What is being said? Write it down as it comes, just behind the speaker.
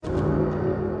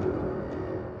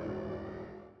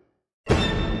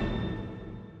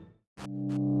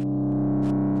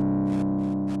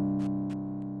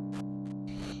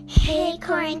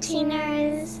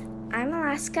Quarantiners! I'm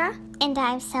Alaska. And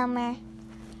I'm Summer.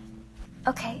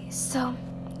 Okay, so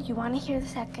you want to hear the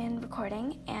second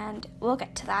recording, and we'll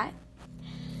get to that.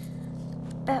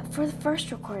 But for the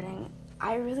first recording,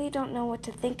 I really don't know what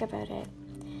to think about it.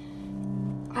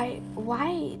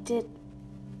 Why did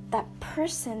that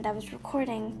person that was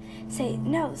recording say,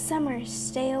 "No, Summer,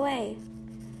 stay away"?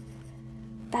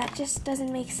 That just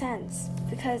doesn't make sense,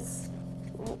 because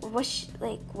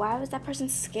why was that person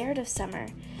scared of Summer?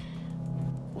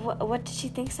 What did she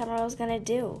think Summer was gonna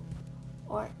do?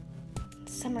 Or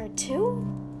Summer too?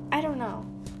 I don't know.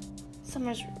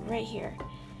 Summer's right here.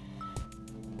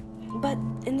 But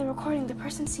in the recording, the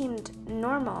person seemed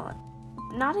normal.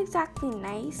 Not exactly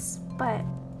nice, but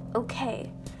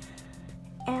okay.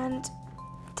 And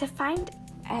to find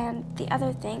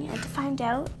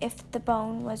out if the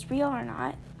bone was real or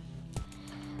not,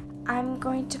 I'm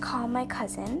going to call my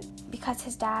cousin because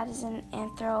his dad is an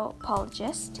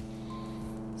anthropologist.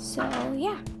 So,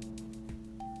 yeah.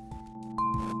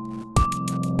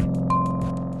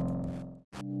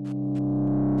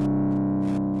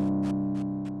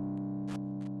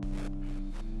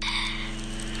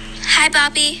 Hi,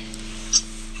 Bobby.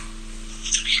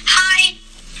 Hi.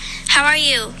 How are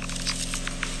you?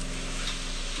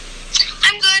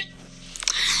 I'm good.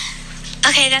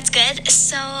 Okay, that's good.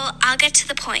 So, I'll get to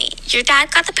the point. Your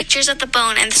dad got the pictures of the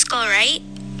bone and the skull, right?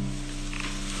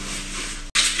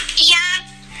 Yeah.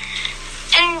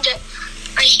 And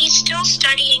he's still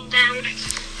studying them.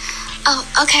 Oh,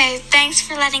 okay. Thanks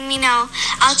for letting me know.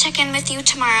 I'll check in with you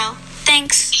tomorrow.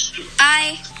 Thanks.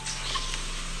 Bye.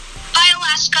 Bye,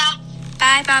 Alaska.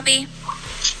 Bye, Bobby.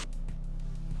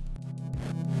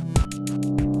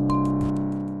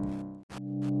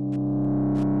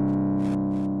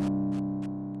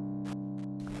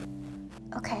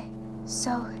 Okay,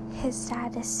 so his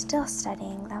dad is still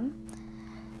studying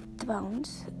the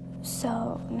bones.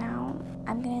 So now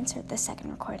I'm going to insert the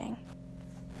second recording.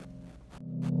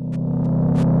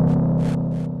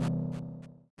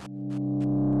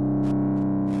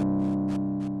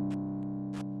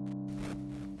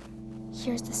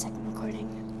 Here's the second recording.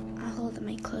 I'll hold the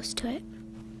mic close to it.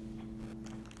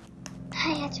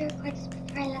 I had to record this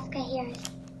before Alaska hears.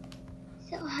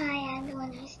 So hi, I'm the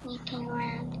one who's sneaking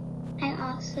around. I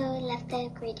also left the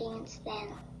ingredients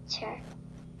then, sure.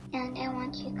 And I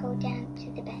want you to go down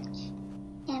to the bench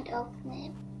and open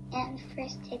it. And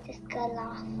first take the skull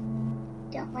off.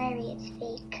 Don't worry, it's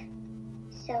fake.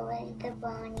 So was the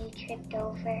bone you tripped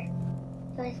over. It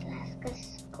was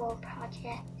Alaska's school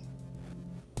project.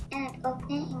 And open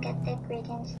it and get the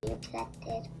ingredients you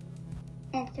collected.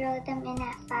 And throw them in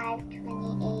at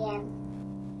 5:20 a.m.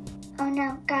 Oh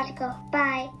no, gotta go.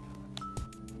 Bye.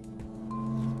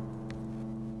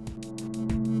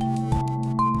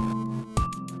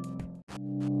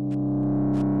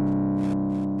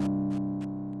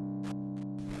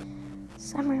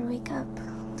 Summer, wake up.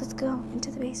 Let's go into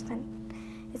the basement.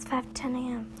 It's 5:10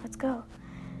 a.m. Let's go.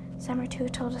 Summer 2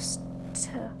 told us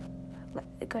to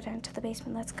go down to the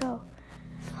basement. Let's go.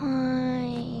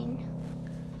 Fine.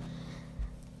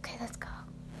 Okay, let's go.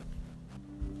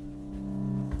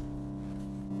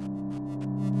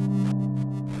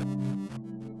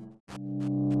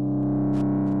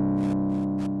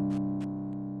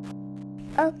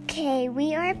 Okay,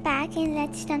 we are back and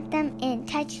let's dump them in.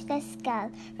 Touch the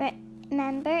skull.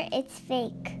 Remember, it's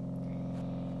fake.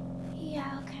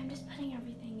 Yeah, okay, I'm just putting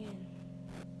everything in.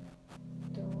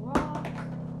 The rock,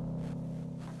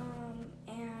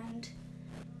 and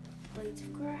blades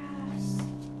of grass,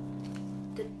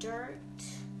 the dirt,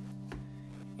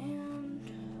 and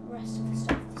the rest of the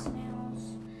stuff, the snails.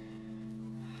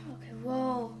 Okay,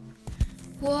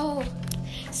 whoa.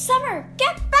 Summer,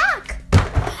 get back!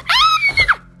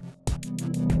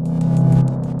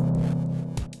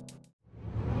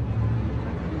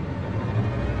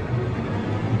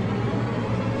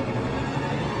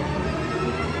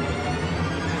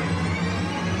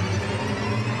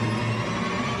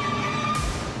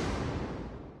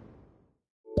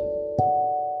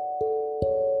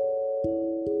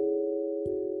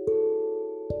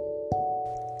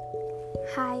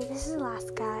 Hi, this is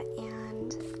Alaska,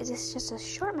 and it is just a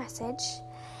short message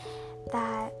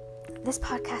that this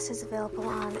podcast is available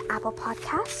on Apple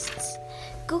Podcasts,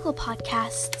 Google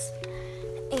Podcasts,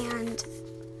 and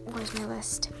where's my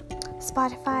list?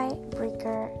 Spotify,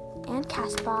 Breaker, and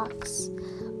Castbox,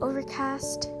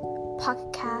 Overcast,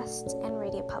 Pocket Casts, and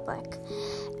Radio Public.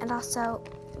 And also,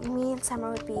 me and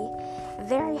Summer would be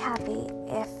very happy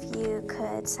if you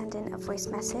could send in a voice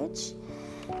message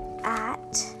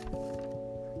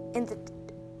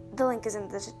the link is in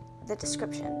the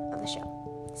description of the show.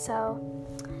 So,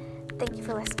 thank you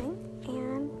for listening, and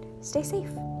stay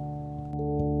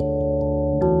safe.